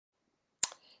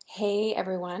Hey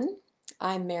everyone,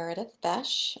 I'm Meredith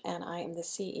Vaish and I am the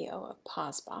CEO of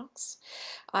PauseBox.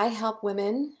 I help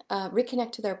women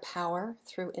reconnect to their power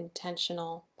through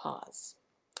intentional pause.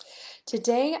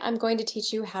 Today I'm going to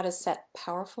teach you how to set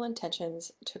powerful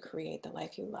intentions to create the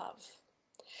life you love.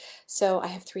 So I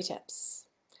have 3 tips.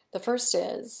 The first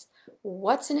is,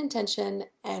 what's an intention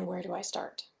and where do I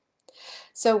start?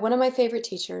 So one of my favorite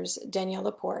teachers, Danielle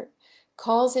Laporte,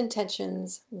 calls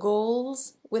intentions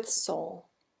goals with soul.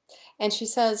 And she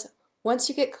says, once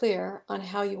you get clear on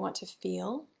how you want to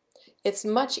feel, it's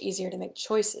much easier to make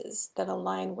choices that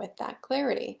align with that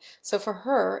clarity. So for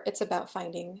her, it's about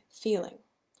finding feeling.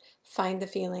 Find the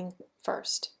feeling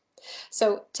first.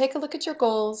 So take a look at your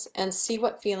goals and see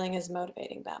what feeling is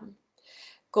motivating them.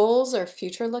 Goals are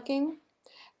future looking,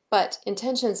 but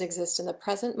intentions exist in the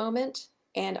present moment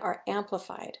and are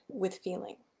amplified with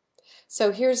feeling.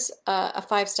 So here's a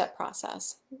 5-step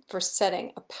process for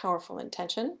setting a powerful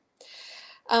intention.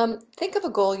 Think of a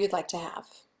goal you'd like to have.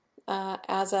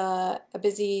 As a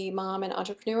busy mom and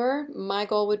entrepreneur, my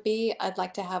goal would be I'd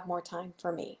like to have more time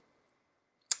for me.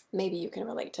 Maybe you can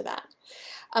relate to that.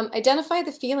 Identify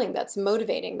the feeling that's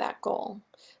motivating that goal.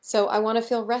 So I want to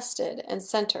feel rested and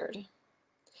centered.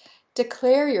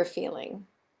 Declare your feeling,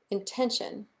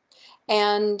 intention,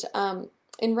 and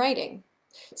in writing.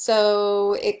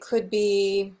 So it could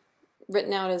be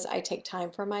written out as I take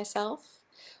time for myself,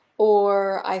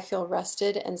 or I feel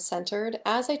rested and centered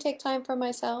as I take time for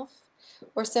myself,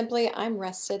 or simply I'm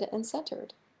rested and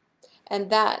centered. And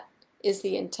that is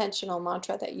the intentional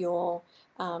mantra that you'll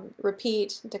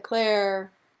repeat,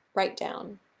 declare, write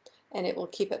down, and it will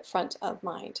keep it front of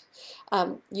mind.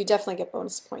 You definitely get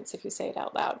bonus points if you say it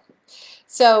out loud.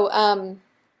 So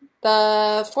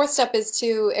the 4th step is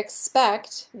to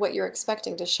expect what you're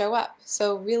expecting to show up.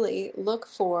 So really look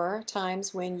for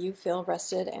times when you feel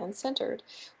rested and centered,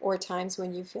 or times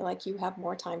when you feel like you have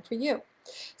more time for you.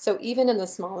 So even in the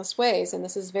smallest ways, and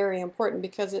this is very important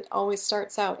because it always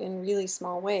starts out in really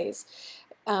small ways.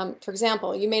 For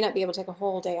example, you may not be able to take a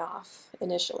whole day off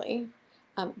initially,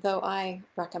 though I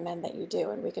recommend that you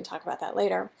do, and we can talk about that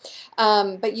later.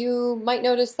 But you might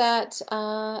notice that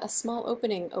a small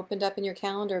opening opened up in your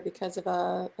calendar because of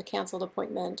a canceled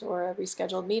appointment or a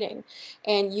rescheduled meeting.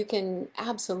 And you can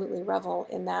absolutely revel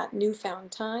in that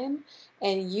newfound time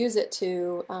and use it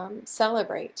to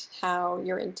celebrate how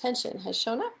your intention has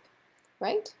shown up,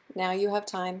 right? Now you have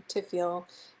time to feel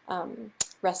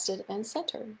rested and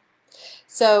centered.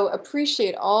 So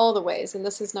appreciate all the ways, and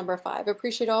this is number 5,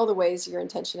 appreciate all the ways your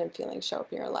intention and feelings show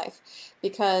up in your life,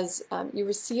 because you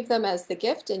receive them as the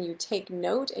gift and you take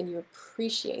note and you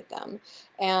appreciate them.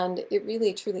 And it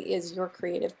really truly is your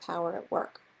creative power at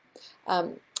work.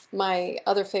 My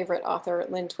other favorite author,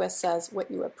 Lynn Twist, says,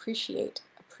 what you appreciate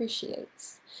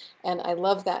appreciates. And I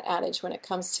love that adage when it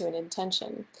comes to an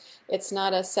intention. It's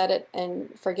not a set it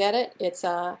and forget it, it's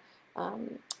a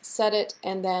set it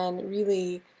and then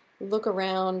really look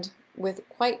around with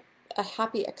quite a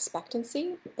happy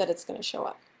expectancy that it's going to show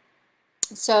up.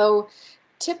 So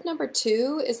tip number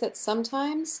 2 is that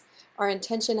sometimes our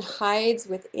intention hides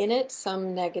within it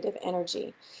some negative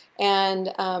energy.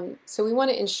 And so we want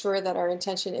to ensure that our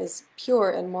intention is pure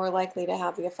and more likely to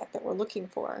have the effect that we're looking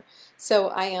for. So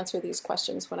I answer these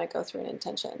questions when I go through an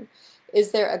intention.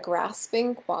 Is there a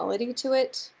grasping quality to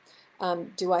it?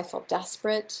 Do I feel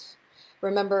desperate?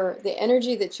 Remember, the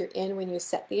energy that you're in when you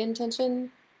set the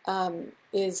intention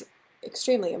is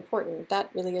extremely important. That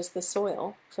really is the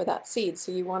soil for that seed.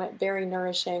 So you want it very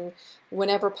nourishing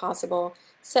whenever possible.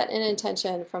 Set an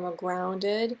intention from a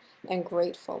grounded and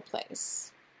grateful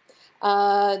place.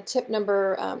 Tip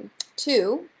number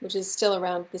 2, which is still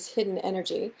around this hidden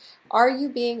energy, are you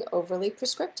being overly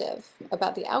prescriptive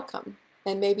about the outcome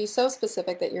and maybe so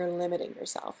specific that you're limiting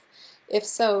yourself? If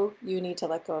so, you need to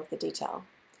let go of the detail.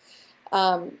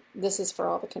 This is for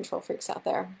all the control freaks out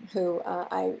there who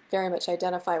I very much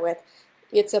identify with.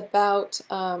 It's about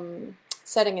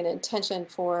setting an intention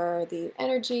for the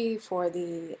energy, for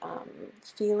the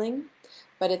feeling,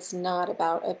 but it's not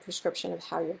about a prescription of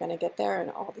how you're going to get there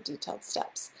and all the detailed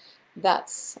steps.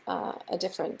 That's a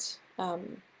different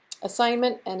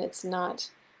assignment, and it's not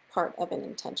part of an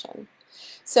intention.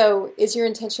 So is your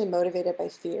intention motivated by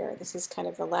fear? This is kind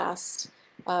of the last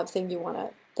thing you want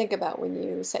to think about when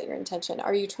you set your intention.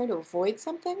 Are you trying to avoid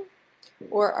something,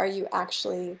 or are you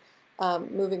actually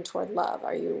moving toward love?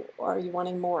 Are you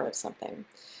wanting more of something?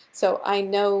 So I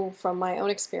know from my own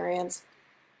experience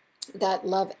that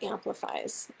love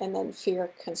amplifies and then fear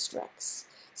constricts.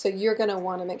 So you're going to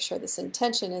want to make sure this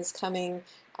intention is coming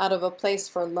out of a place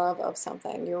for love of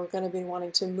something. You're going to be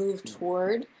wanting to move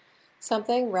toward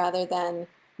something rather than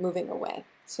moving away.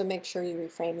 So make sure you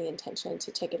reframe the intention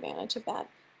to take advantage of that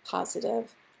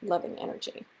positive, loving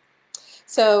energy.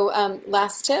 So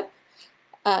last tip,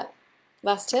 uh,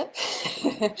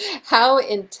 how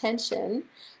intention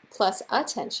plus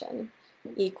attention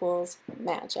equals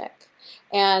magic.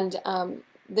 And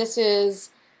this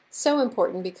is so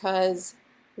important because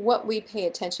what we pay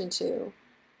attention to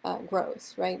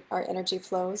grows, right? Our energy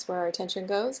flows where our attention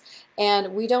goes,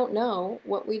 and we don't know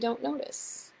what we don't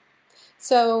notice.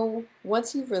 So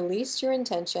once you've released your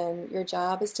intention, your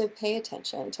job is to pay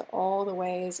attention to all the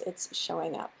ways it's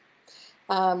showing up.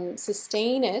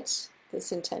 Sustain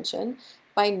this intention,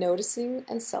 by noticing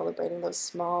and celebrating those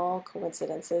small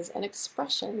coincidences and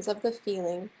expressions of the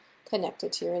feeling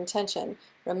connected to your intention.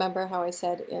 Remember how I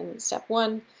said in step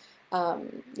one,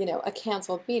 a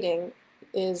canceled meeting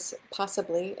is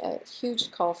possibly a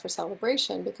huge call for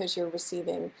celebration because you're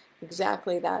receiving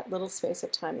exactly that little space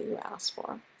of time that you asked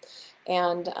for.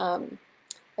 And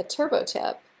a turbo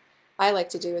tip I like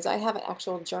to do is I have an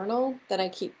actual journal that I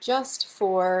keep just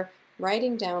for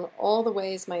writing down all the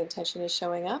ways my intention is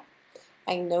showing up.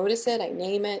 I notice it, I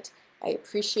name it, I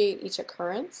appreciate each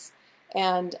occurrence,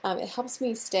 and it helps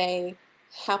me stay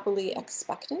happily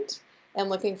expectant and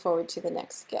looking forward to the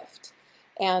next gift.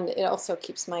 And it also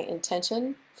keeps my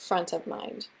intention front of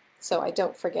mind, so I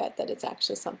don't forget that it's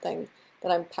actually something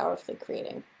that I'm powerfully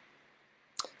creating.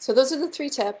 So those are the 3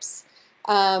 tips.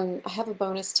 I have a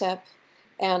bonus tip,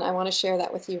 and I want to share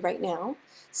that with you right now.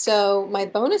 So my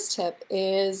bonus tip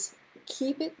is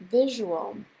keep it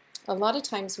visual. A lot of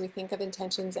times we think of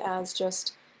intentions as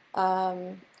just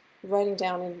writing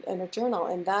down in a journal,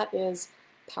 and that is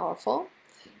powerful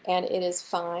and it is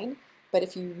fine. But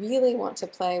if you really want to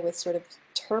play with sort of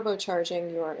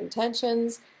turbocharging your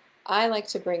intentions, I like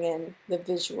to bring in the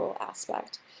visual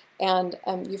aspect. And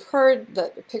you've heard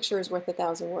that a picture is worth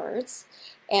 1,000 words.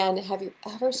 And have you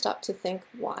ever stopped to think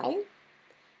why?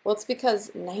 Well, it's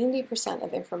because 90%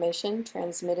 of information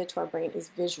transmitted to our brain is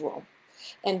visual.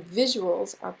 And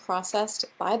visuals are processed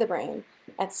by the brain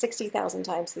at 60,000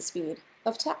 times the speed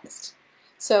of text.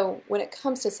 So when it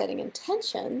comes to setting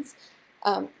intentions,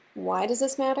 why does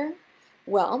this matter?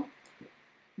 Well,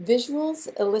 visuals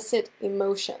elicit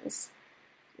emotions,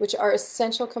 which are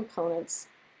essential components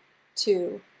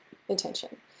to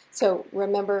intention. So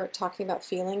remember talking about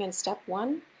feeling in step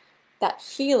 1? That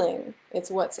feeling is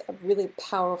what's a really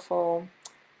powerful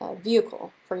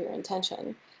vehicle for your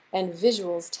intention. And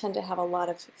visuals tend to have a lot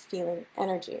of feeling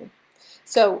energy.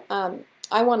 So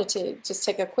I wanted to just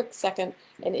take a quick second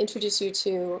and introduce you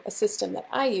to a system that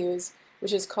I use,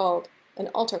 which is called an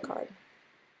altar card.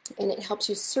 And it helps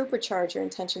you supercharge your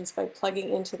intentions by plugging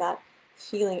into that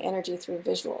feeling energy through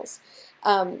visuals.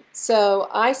 So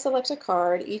I select a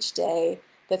card each day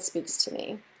that speaks to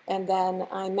me, and then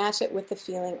I match it with the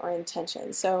feeling or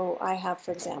intention. So I have,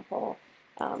 for example,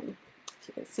 if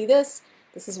you can see this,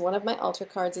 this is one of my altar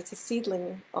cards. It's a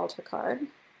seedling altar card.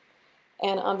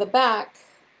 And on the back,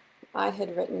 I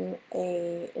had written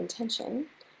an intention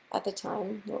at the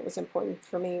time. What was important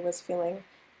for me was feeling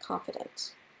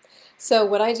confident. So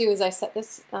what I do is I set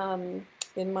this in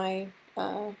plain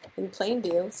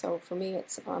view. So for me,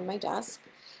 it's on my desk,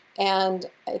 and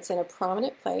it's in a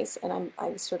prominent place, and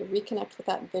I sort of reconnect with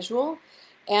that visual.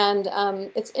 And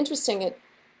it's interesting.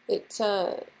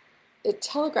 It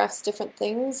telegraphs different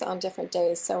things on different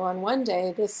days. So on one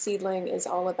day, this seedling is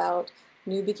all about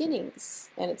new beginnings,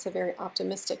 and it's a very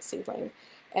optimistic seedling.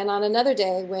 And on another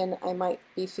day, when I might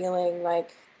be feeling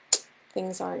like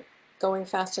things aren't going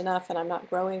fast enough and I'm not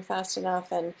growing fast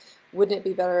enough, and wouldn't it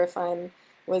be better if I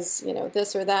was,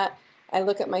 this or that, I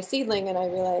look at my seedling and I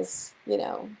realize,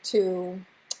 to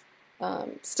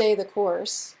stay the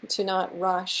course, to not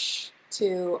rush,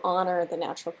 to honor the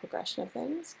natural progression of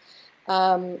things.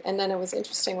 And then it was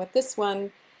interesting with this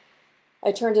one,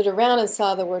 I turned it around and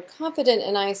saw the word confident,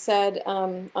 and I said,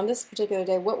 on this particular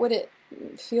day, what would it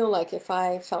feel like if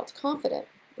I felt confident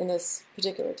in this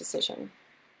particular decision?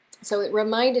 So it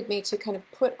reminded me to kind of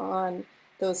put on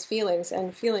those feelings,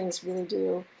 and feelings really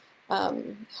do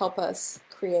help us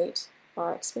create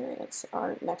our experience,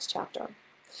 our next chapter.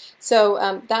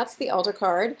 So that's the altar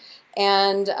card,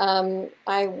 and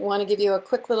I want to give you a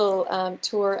quick little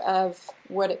tour of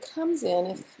what it comes in.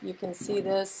 If you can see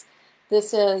this,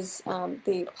 this is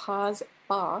the Pause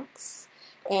box,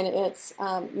 and it's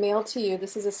mailed to you.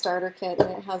 This is a starter kit,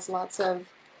 and it has lots of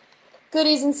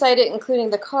goodies inside it, including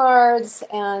the cards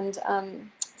and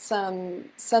some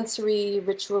sensory,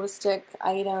 ritualistic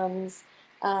items.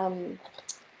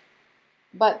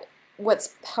 But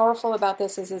what's powerful about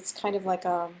this is it's kind of like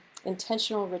a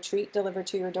intentional retreat delivered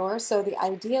to your door. So the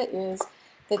idea is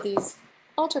that these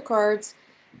altar cards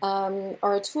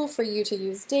are a tool for you to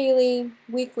use daily,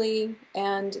 weekly,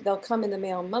 and they'll come in the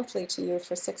mail monthly to you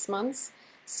for 6 months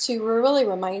to really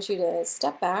remind you to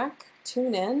step back,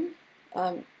 tune in,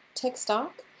 take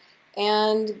stock,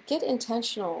 and get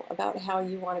intentional about how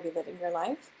you want to be living your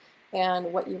life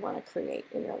and what you want to create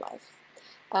in your life.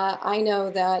 I know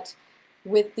that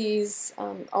with these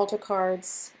altar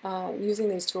cards, using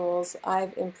these tools,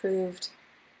 I've improved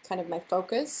kind of my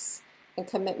focus and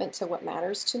commitment to what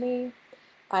matters to me.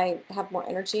 I have more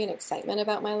energy and excitement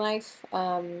about my life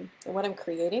and what I'm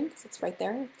creating, because it's right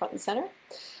there, front and center.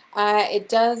 It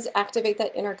does activate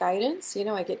that inner guidance. You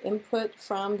know, I get input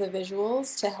from the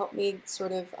visuals to help me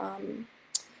sort of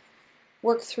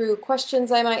work through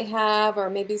questions I might have, or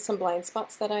maybe some blind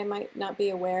spots that I might not be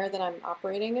aware that I'm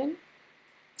operating in.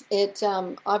 It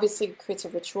obviously creates a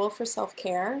ritual for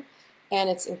self-care, and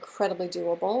it's incredibly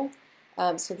doable.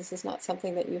 So this is not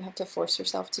something that you have to force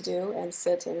yourself to do and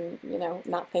sit and, you know,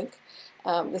 not think.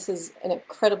 This is an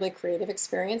incredibly creative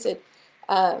experience. It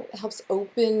helps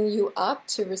open you up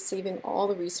to receiving all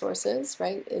the resources,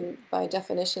 right? And by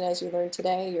definition, as you learned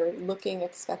today, you're looking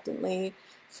expectantly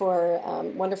for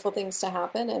wonderful things to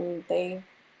happen, and they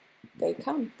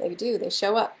come, they do, they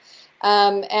show up.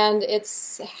 And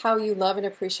it's how you love and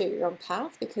appreciate your own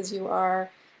path, because you are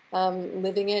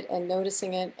living it and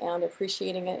noticing it and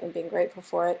appreciating it and being grateful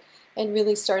for it, and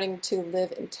really starting to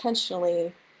live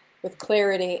intentionally with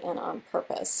clarity and on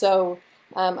purpose. So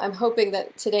I'm hoping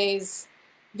that today's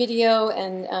video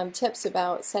and tips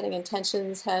about setting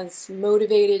intentions has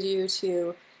motivated you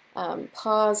to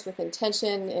pause with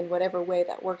intention in whatever way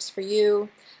that works for you.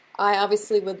 I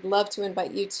obviously would love to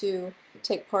invite you to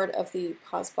take part of the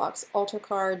PauseBox altar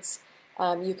cards.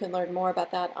 You can learn more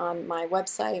about that on my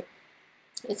website.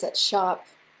 It's at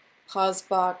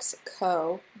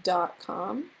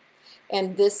shoppauseboxco.com.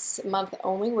 And this month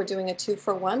only, we're doing a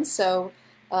 2-for-1. So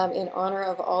in honor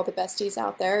of all the besties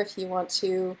out there, if you want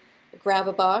to grab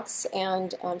a box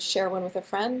and share one with a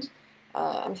friend,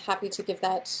 I'm happy to give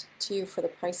that to you for the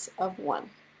price of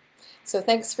one. So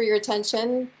thanks for your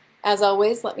attention. As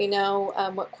always, let me know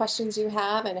what questions you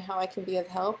have and how I can be of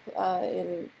help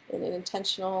in an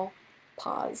intentional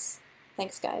pause.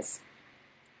 Thanks, guys.